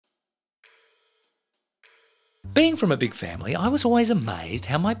Being from a big family, I was always amazed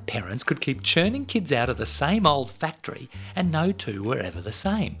how my parents could keep churning kids out of the same old factory and no two were ever the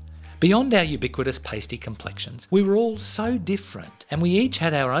same. Beyond our ubiquitous pasty complexions, we were all so different and we each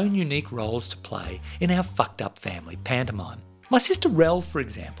had our own unique roles to play in our fucked up family pantomime. My sister Rel, for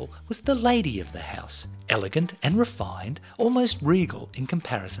example, was the lady of the house, elegant and refined, almost regal in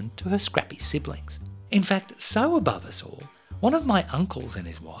comparison to her scrappy siblings. In fact, so above us all, one of my uncles and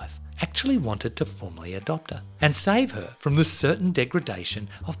his wife actually wanted to formally adopt her and save her from the certain degradation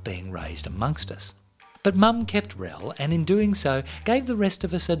of being raised amongst us. But Mum kept Rel and in doing so gave the rest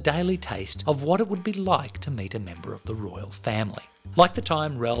of us a daily taste of what it would be like to meet a member of the royal family. Like the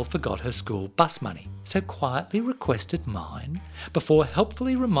time Rel forgot her school bus money, so quietly requested mine before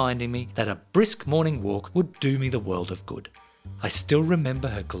helpfully reminding me that a brisk morning walk would do me the world of good. I still remember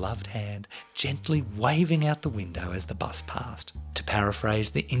her gloved hand gently waving out the window as the bus passed. To paraphrase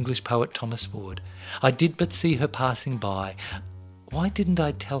the English poet Thomas Wood, I did but see her passing by. Why didn't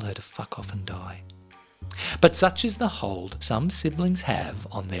I tell her to fuck off and die? But such is the hold some siblings have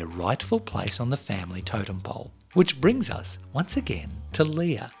on their rightful place on the family totem pole. Which brings us, once again, to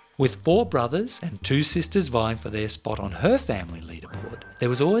Leah. With 4 brothers and 2 sisters vying for their spot on her family leaderboard, there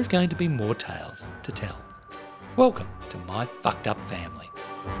was always going to be more tales to tell. Welcome to My Fucked Up Family.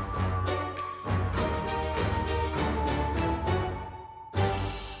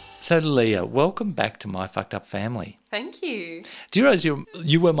 So Leah, welcome back to My Fucked Up Family. Thank you. Do you realise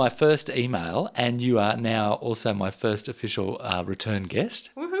you were my first email and you are now also my first official return guest?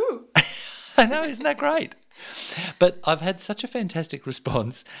 Woohoo! I know, isn't that great? But I've had such a fantastic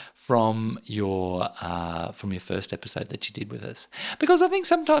response from your first episode that you did with us, because I think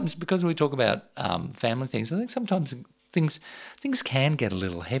sometimes, because we talk about family things, I think sometimes things can get a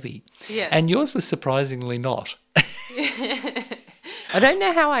little heavy. Yeah. And yours was surprisingly not. I don't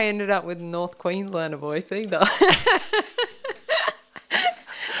know how I ended up with North Queenslander voice either. I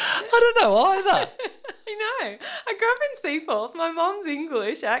don't know either. I know. I grew up in Seaforth. My mum's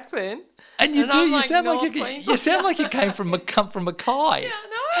English accent. And you and do. I'm You like sound North like you sound like you came from Mackay. Yeah,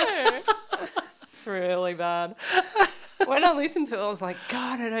 I know. It's really bad. When I listened to it, I was like,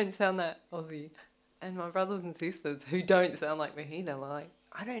 God, I don't sound that Aussie. And my brothers and sisters who don't sound like me either, like,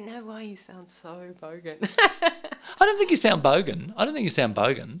 I don't know why you sound so bogan. I don't think you sound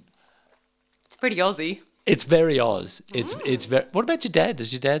bogan. It's pretty Aussie. It's very Oz. It's very. What about your dad?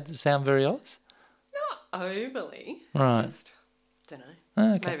 Does your dad sound very Oz? Not overly. Right. Just, don't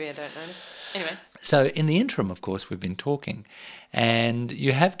know. Okay. Maybe I don't notice. Anyway. So in the interim, of course, we've been talking, and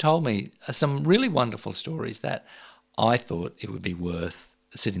you have told me some really wonderful stories that I thought it would be worth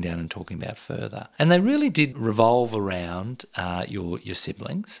sitting down and talking about further. And they really did revolve around your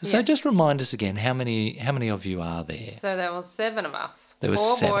siblings. So Yeah. just remind us again, how many of you are there? So there was 7 of us. There was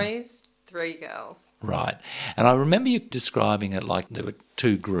 4 7. boys, 3 girls. Right. And I remember you describing it like there were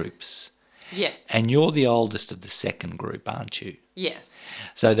 2 groups. Yeah. And you're the oldest of the second group, aren't you? Yes.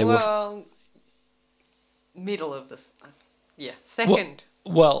 So there were... Well, middle of this. Yeah. Second.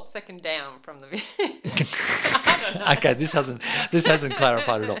 Well... Second down from the... Okay, this hasn't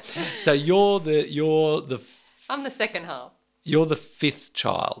clarified at all. So I'm the second half. You're the 5th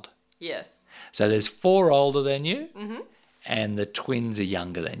child. Yes. So there's 4 older than you, Mm-hmm. and the twins are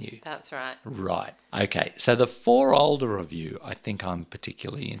younger than you. That's right. Right. Okay. So the 4 older of you, I think I'm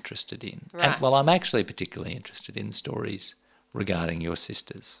particularly interested in. Right. And, well, I'm actually particularly interested in stories regarding your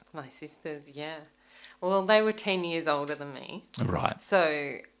sisters. My sisters, yeah. Well, they were 10 years older than me. Right.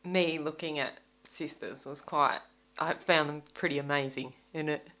 So me looking at sisters was I found them pretty amazing in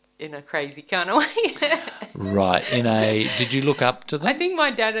a crazy kind of way. Right. Did you look up to them? I think my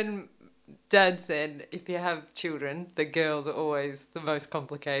dad said if you have children, the girls are always the most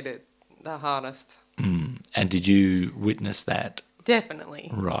complicated, the hardest. And did you witness that? Definitely.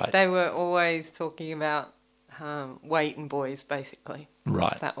 Right. They were always talking about waiting boys, basically.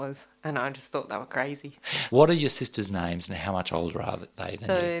 Right. That was, and I just thought they were crazy. What are your sisters' names and how much older are they than you?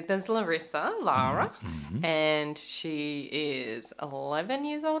 So there's Lara, Mm-hmm. and she is 11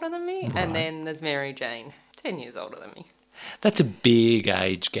 years older than me. Right. And then there's Mary Jane, 10 years older than me. That's a big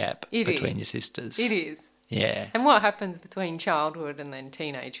age gap It between is. your sisters. It is. Yeah. And what happens between childhood and then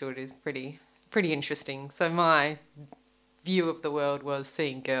teenagehood is pretty interesting. So my view of the world was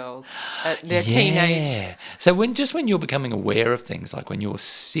seeing girls at their teenage. So when you're becoming aware of things, like when you're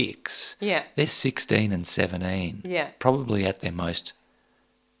 6, Yeah. they're 16 and 17. Yeah. Probably at their most...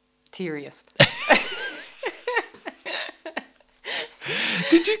 Teariest.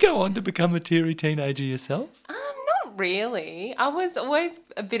 Did you go on to become a teary teenager yourself? Not really. I was always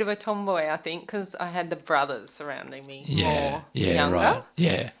a bit of a tomboy, I think, because I had the brothers surrounding me more younger. Right.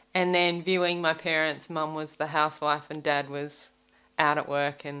 Yeah. And then viewing my parents, Mum was the housewife and Dad was out at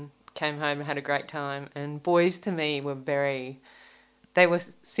work and came home and had a great time. And boys to me were they were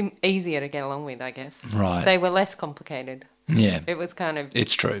easier to get along with, I guess. Right. They were less complicated. Yeah. It was kind of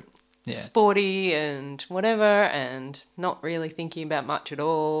It's true. Yeah. sporty and whatever, and not really thinking about much at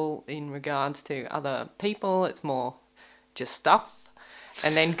all in regards to other people. It's more just stuff.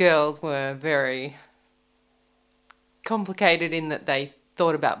 And then girls were very complicated in that they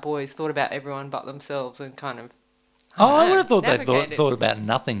thought about boys, thought about everyone but themselves, and kind of I would have thought they navigated. thought about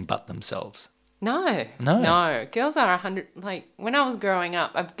nothing but themselves. No. Girls are 100. Like when I was growing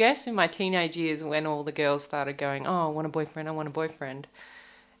up, I guess in my teenage years, when all the girls started going, "Oh, I want a boyfriend, I want a boyfriend,"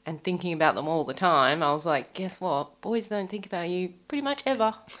 and thinking about them all the time, I was like, "Guess what? Boys don't think about you pretty much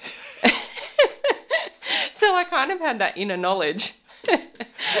ever." So I kind of had that inner knowledge.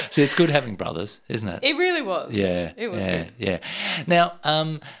 See, it's good having brothers, isn't it? It really was. Yeah, It was yeah, good. yeah.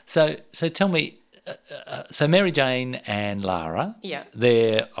 Now, so tell me, so Mary Jane and Lara, Yeah.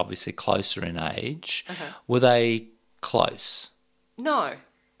 they're obviously closer in age. Were they close? No.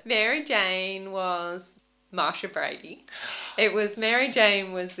 Mary Jane was Marsha Brady. Mary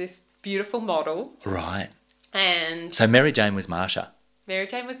Jane was this beautiful model, Right. and So Mary Jane was Marsha. Mary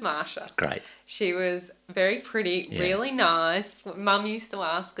Jane was Marsha. Great. She was very pretty, Yeah. really nice. Mum used to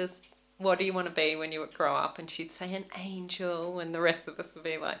ask us, "What do you want to be when you grow up?" And she'd say an angel, and the rest of us would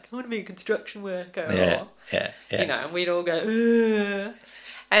be like, "I want to be a construction worker." Yeah, Or, yeah, yeah. you know, and we'd all go, "Ugh."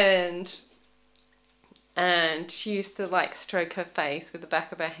 And she used to like stroke her face with the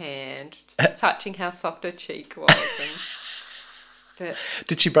back of her hand, touching how soft her cheek was. But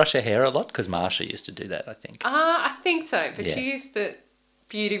Did she brush her hair a lot? Because Marsha used to do that, I think. I think so. But Yeah. she used to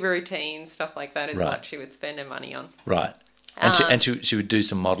beauty routines, stuff like that is Right. what she would spend her money on. Right. And she would do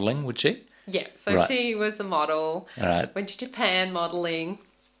some modelling, would she? Yeah, so Right. she was a model, All right. went to Japan modelling,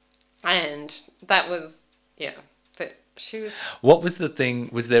 and that was, but she was, What was the thing?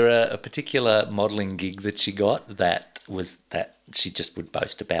 Was there a particular modelling gig that she got that she just would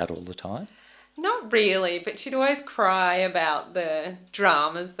boast about all the time? not really, but she'd always cry about the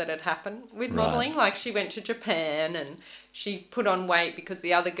dramas that had happened with Right. modelling. Like she went to Japan and she put on weight because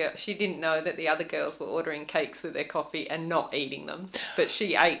she didn't know that the other girls were ordering cakes with their coffee and not eating them, but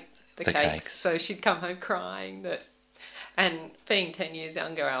she ate the cakes. So she'd come home crying that. And being 10 years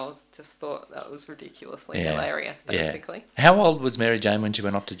younger, I just thought that was ridiculously hilarious, basically. Yeah. How old was Mary Jane when she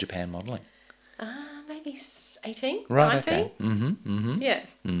went off to Japan modelling? Maybe 18, Right, 19. okay. Mm-hmm. Yeah.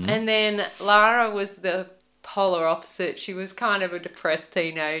 And then Lara was the polar opposite. She was kind of a depressed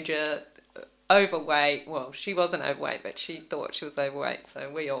teenager, overweight. Well, she wasn't overweight, but she thought she was overweight, so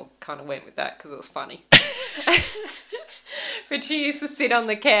we all kind of went with that because it was funny. But she used to sit on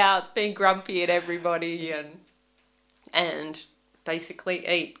the couch being grumpy at everybody and basically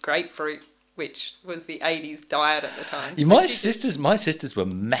eat grapefruit, which was the 80s diet at the time. Yeah, So my she just- sisters were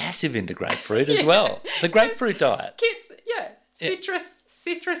massive into grapefruit as well. The grapefruit diet. Kids,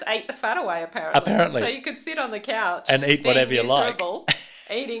 citrus ate the fat away apparently. So you could sit on the couch And eat being whatever you like. miserable,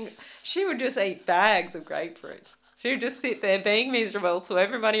 she would just eat bags of grapefruits. She would just sit there being miserable to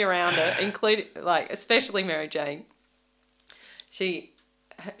everybody around her, including especially Mary Jane. She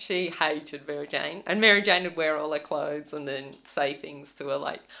hated Mary Jane, and Mary Jane would wear all her clothes and then say things to her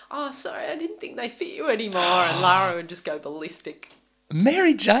like, "Oh, sorry, I didn't think they fit you anymore," and Lara would just go ballistic.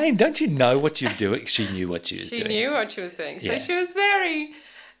 Mary Jane, don't you know what you're doing? She knew what she was doing. She knew what she was doing. So Yeah. she was very,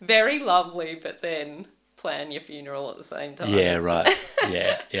 very lovely, but then plan your funeral at the same time. Yeah, right.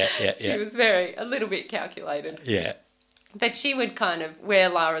 Yeah. She was a little bit calculated. Yeah. But she would kind of wear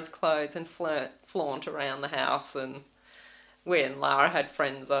Lara's clothes and flaunt around the house, and when Lara had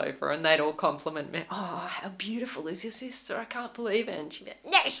friends over and they'd all compliment me, "Oh, how beautiful is your sister, I can't believe it." And she'd go,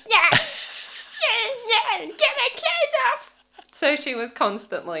 "Yes, get her clothes off." So she was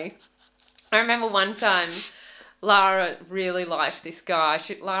constantly... I remember one time Lara really liked this guy.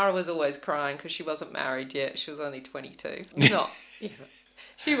 Lara was always crying because she wasn't married yet. She was only 22.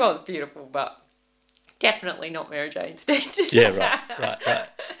 She was beautiful, but definitely not Mary Jane standard. Yeah, right.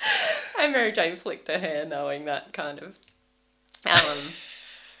 And Mary Jane flicked her hair knowing that kind of... I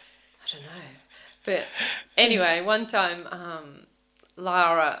don't know. But anyway, one time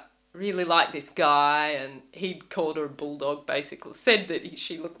Lara really liked this guy and he'd called her a bulldog, basically. Said that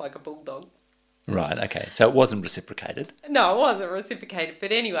she looked like a bulldog. Right, okay. So it wasn't reciprocated. No, it wasn't reciprocated.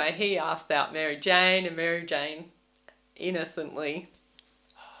 But anyway, he asked out Mary Jane, and Mary Jane innocently,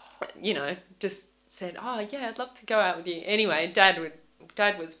 just said, "Oh, yeah, I'd love to go out with you." Anyway, Dad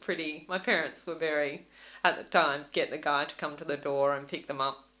was pretty... My parents were very, at the time, get the guy to come to the door and pick them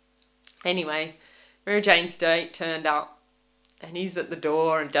up. Anyway, Mary Jane's date turned up, And he's at the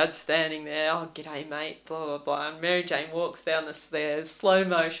door and Dad's standing there. Oh, g'day, mate, blah, blah, blah. And Mary Jane walks down the stairs, slow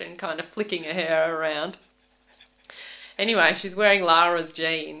motion, kind of flicking her hair around. Anyway, she's wearing Lara's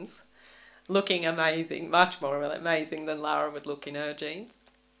jeans, looking amazing, much more amazing than Lara would look in her jeans.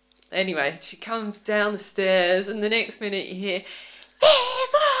 Anyway, she comes down the stairs and the next minute you hear, "They're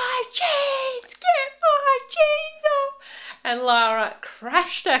my jeans! Get my jeans off!" And Lara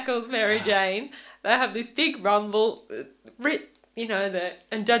crash tackles Mary Jane. They have this big rumble,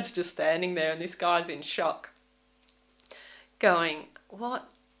 and Dad's just standing there and this guy's in shock, going, what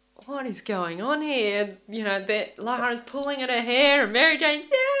is going on here? Lara's pulling at her hair and Mary Jane's,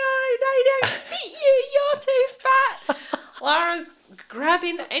 "No, they don't fit you, you're too fat." Lara's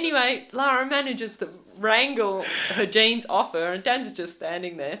grabbing. Anyway, Lara manages to wrangle her jeans off her and Dad's just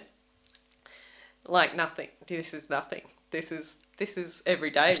standing there like nothing. This is nothing. This is every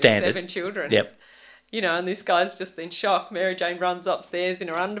day Standard. with 7 children. Yep. And this guy's just in shock. Mary Jane runs upstairs in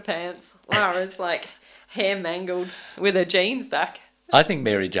her underpants. Lara's like hair mangled with her jeans back. I think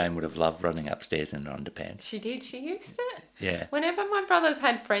Mary Jane would have loved running upstairs in her underpants. She did. She used it. Yeah. Whenever my brothers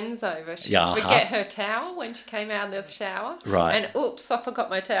had friends over, she'd forget her towel when she came out of the shower. Right. And oops, I forgot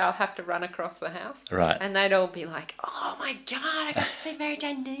my towel. Have to run across the house. Right. And they'd all be like, "Oh my God, I got to see Mary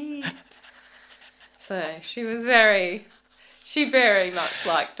Jane nude." So she very much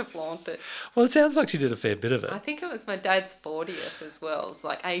liked to flaunt it. Well, it sounds like she did a fair bit of it. I think it was my dad's 40th as well. It was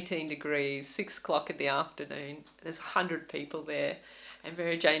like 18 degrees, 6 o'clock in the afternoon. There's 100 people there. And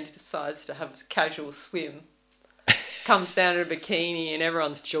Mary Jane decides to have a casual swim. Comes down in a bikini and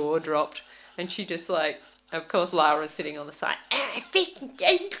everyone's jaw dropped. And she just of course Lara's sitting on the side.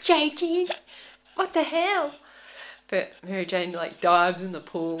 "Are you joking? What the hell?" But Mary Jane dives in the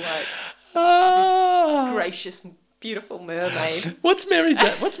pool like this gracious, beautiful mermaid. What's Mary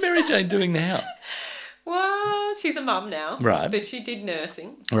Jane doing now? Well, she's a mum now. Right. But she did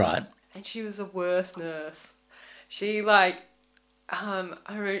nursing. Right. And she was the worst nurse. She my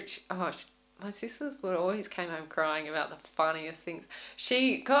sisters would always came home crying about the funniest things.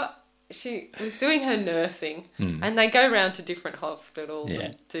 She was doing her nursing and they go around to different hospitals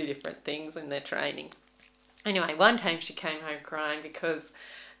and do different things in their training. Anyway, one time she came home crying because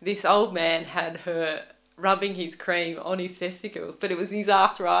this old man had her rubbing his cream on his testicles, but it was his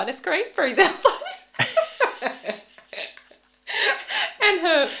arthritis cream for his elbow. And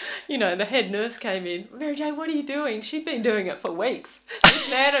her, the head nurse came in. "Mary Jane, what are you doing?" She'd been doing it for weeks. This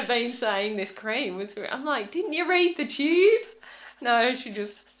man had been saying this cream was. I'm like, "Didn't you read the tube?" No, she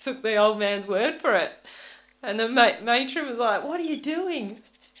just took the old man's word for it. And the matron was like, "What are you doing?"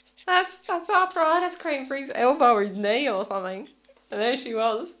 That's arthritis cream for his elbow or his knee or something. And there she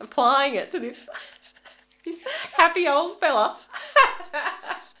was, applying it to this happy old fella.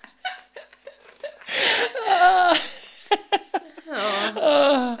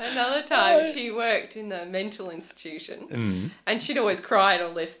 Another time she worked in the mental institution and she'd always cry at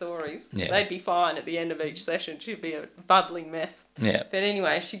all their stories. Yeah. They'd be fine at the end of each session. She'd be a bubbling mess. Yeah. But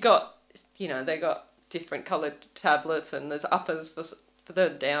anyway, she got, they got different coloured tablets and there's uppers for the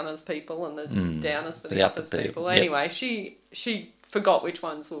downers people and the downers for the uppers people. Yep. Anyway, she forgot which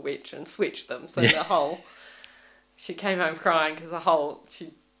ones were which and switched them. So she came home crying because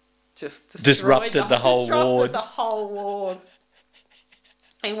she just disrupted the whole ward.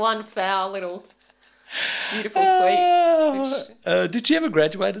 In one foul little beautiful suite. Did she ever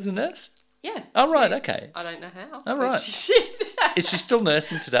graduate as a nurse? Yeah. Oh, right, okay. I don't know how. Oh, right. She did. Is she still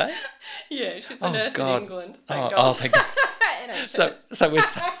nursing today? Yeah, she's a nurse in England. Thank God. Thank God. NHS. So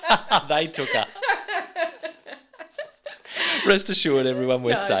they took her. Rest assured, everyone,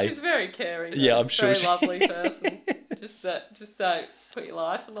 we're safe. She's very caring. Yeah, I'm sure. Very lovely person. Just don't put your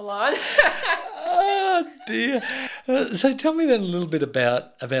life on the line. Oh dear. So tell me then a little bit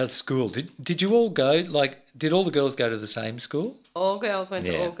about school. Did you all go? Did all the girls go to the same school? All girls went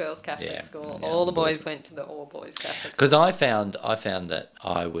to all girls Catholic school. Yeah, all the boys went to the all boys Catholic school. Because I found that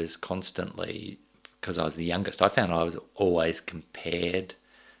I was constantly, because I was the youngest, I found I was always compared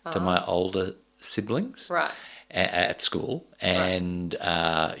to my older siblings. Right. At school, and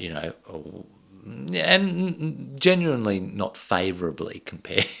and genuinely not favourably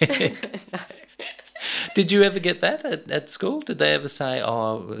compared. No. Did you ever get that at school? Did they ever say,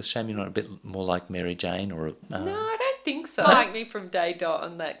 "Oh, it's a shame you're not a bit more like Mary Jane"? Or no, I don't think so. Like me from day dot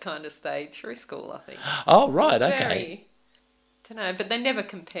and that kind of stayed through school, I think. Oh, right, okay. I don't know, but they never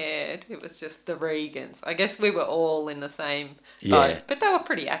compared. It was just the Regans. I guess we were all in the same boat, but they were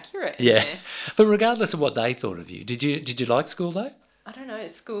pretty accurate. Yeah, but regardless of what they thought of you, did you like school though? I don't know.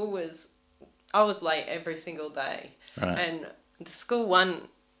 School I was late every single day, right. And the school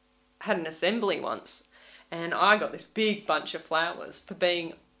had an assembly once, And I got this big bunch of flowers for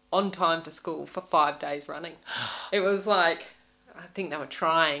being on time to school for 5 days running. It was like, I think they were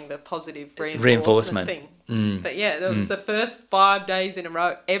trying the positive reinforcement thing. But yeah, that was the first 5 days in a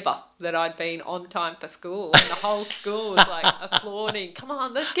row ever that I'd been on time for school. And the whole school was like applauding, come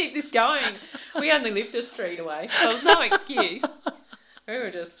on, let's keep this going. We only lived a street away. So there was no excuse.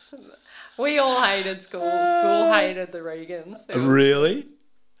 We all hated school. School hated the Regans. Really?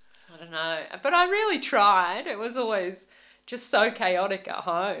 I don't know. But I really tried. It was always just so chaotic at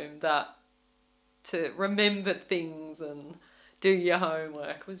home that to remember things and do your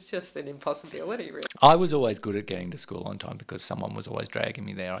homework was just an impossibility, really. I was always good at getting to school on time because someone was always dragging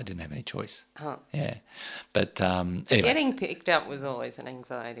me there. I didn't have any choice. Oh. Yeah. But anyway. Getting picked up was always an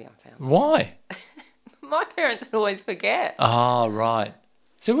anxiety, I found. Why? My parents would always forget. Oh, right.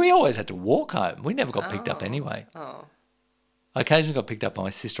 So we always had to walk home. We never got picked up anyway. Oh. I occasionally got picked up by my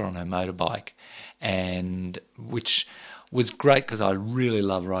sister on her motorbike, and which was great because I really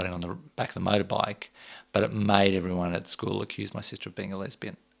love riding on the back of the motorbike, but it made everyone at school accuse my sister of being a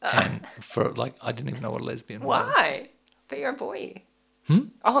lesbian. And for I didn't even know what a lesbian was. Why? But you're a boy.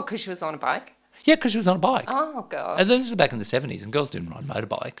 Oh, because she was on a bike? Yeah, because she was on a bike. Oh, God. And then this is back in the 70s, and girls didn't ride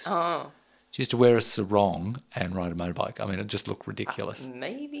motorbikes. Oh. She used to wear a sarong and ride a motorbike. I mean, it just looked ridiculous.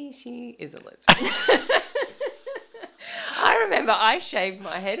 Maybe she is a lesbian. I remember I shaved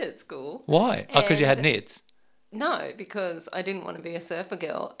my head at school. Why? Oh, because you had nits? No, because I didn't want to be a surfer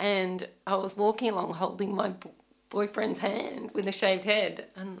girl. And I was walking along holding my boyfriend's hand with a shaved head,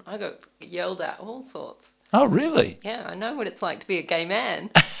 and I got yelled at all sorts. Oh, really? Yeah, I know what it's like to be a gay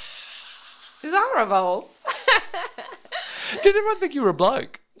man. It's horrible. Did everyone think you were a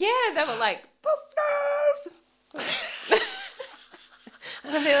bloke? Yeah, they were like, poof nose.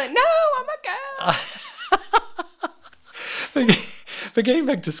 And I'd be like, no, I'm a girl. But getting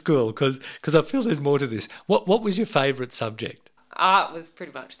back to school, because I feel there's more to this. What was your favourite subject? Art was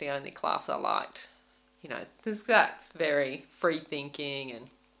pretty much the only class I liked. You know, that's very free thinking and,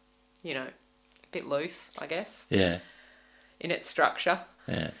 you know, a bit loose, I guess. Yeah. In its structure.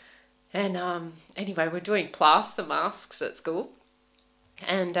 Yeah. And anyway, we're doing plaster masks at school.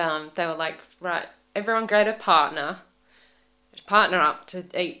 And they were like, right, everyone get a partner up to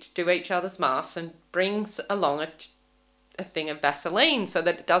do each other's masks and brings along a thing of Vaseline so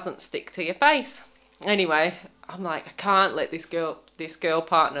that it doesn't stick to your face. Anyway, I'm like, I can't let this girl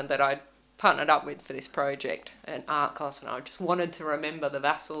partner that I partnered up with for this project, an art class, and I just wanted to remember the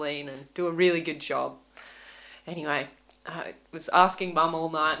Vaseline and do a really good job. Anyway, I was asking Mum all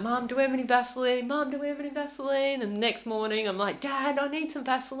night, Mum, do we have any Vaseline? Mum, do we have any Vaseline? And the next morning I'm like, Dad, I need some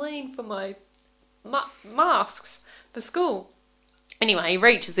Vaseline for my masks for school. Anyway, he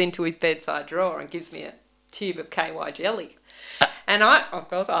reaches into his bedside drawer and gives me a tube of KY jelly. And I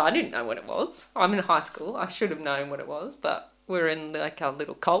didn't know what it was. I'm in high school. I should have known what it was, but we're in like a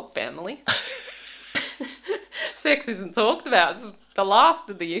little cult family. Sex isn't talked about. It's the last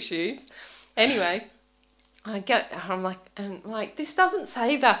of the issues. Anyway, I'm like, this doesn't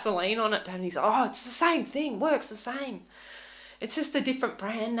say Vaseline on it. And he's like, oh, it's the same thing. Works the same. It's just a different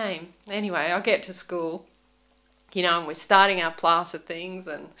brand name. Anyway, I get to school, you know, and we're starting our plaster things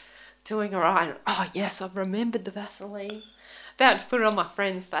and doing all right. Oh, yes, I've remembered the Vaseline. About to put it on my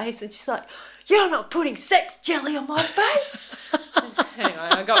friend's face, and she's like, you're not putting sex jelly on my face. Anyway,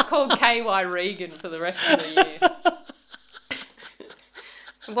 I got called KY Regan for the rest of the year.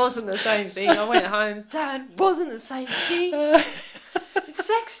 It wasn't the same thing. I went home, Dad, wasn't the same thing. It's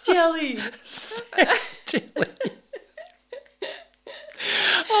sex jelly. Sex jelly.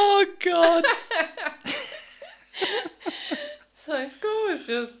 Oh, God. So school was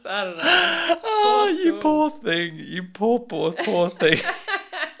just, I don't know. Oh, you poor thing. You poor thing.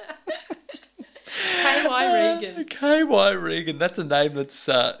 KY Regan. KY Regan. That's a name that's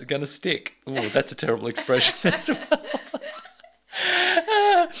going to stick. Oh, that's a terrible expression as well.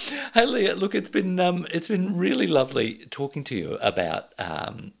 Hey, Leah, look, it's been really lovely talking to you about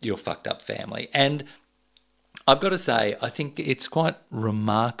your fucked up family. And I've got to say, I think it's quite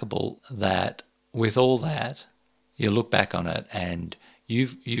remarkable that with all that, you look back on it and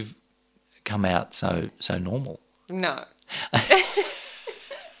you've come out so normal. No.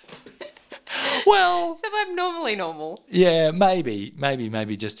 Well, so I'm normally normal. Yeah, maybe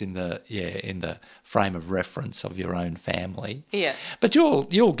just in the frame of reference of your own family. Yeah. But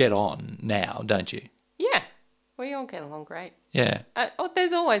you'll get on now, don't you? Yeah. We all get along great. Yeah.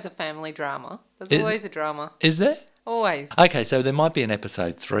 There's always a family drama. There's always a drama. Is there? Always. Okay, so there might be an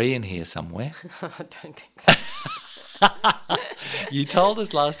episode 3 in here somewhere. I don't think so. You told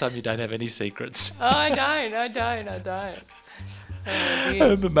us last time you don't have any secrets. I don't.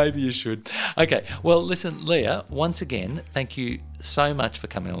 dear. But maybe you should. Okay, well, listen, Leah, once again, thank you so much for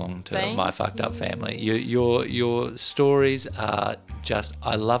coming along to Thank My Fucked Up you. Family. Your stories are just,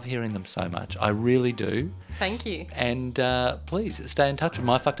 I love hearing them so much. I really do. Thank you. And please stay in touch with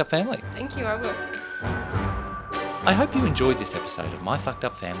My Fucked Up Family. Thank you, I will. I hope you enjoyed this episode of My Fucked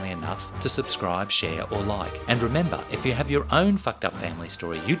Up Family enough to subscribe, share or like. And remember, if you have your own fucked up family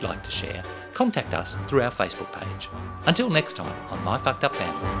story you'd like to share, contact us through our Facebook page. Until next time on My Fucked Up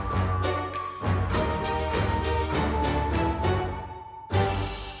Family.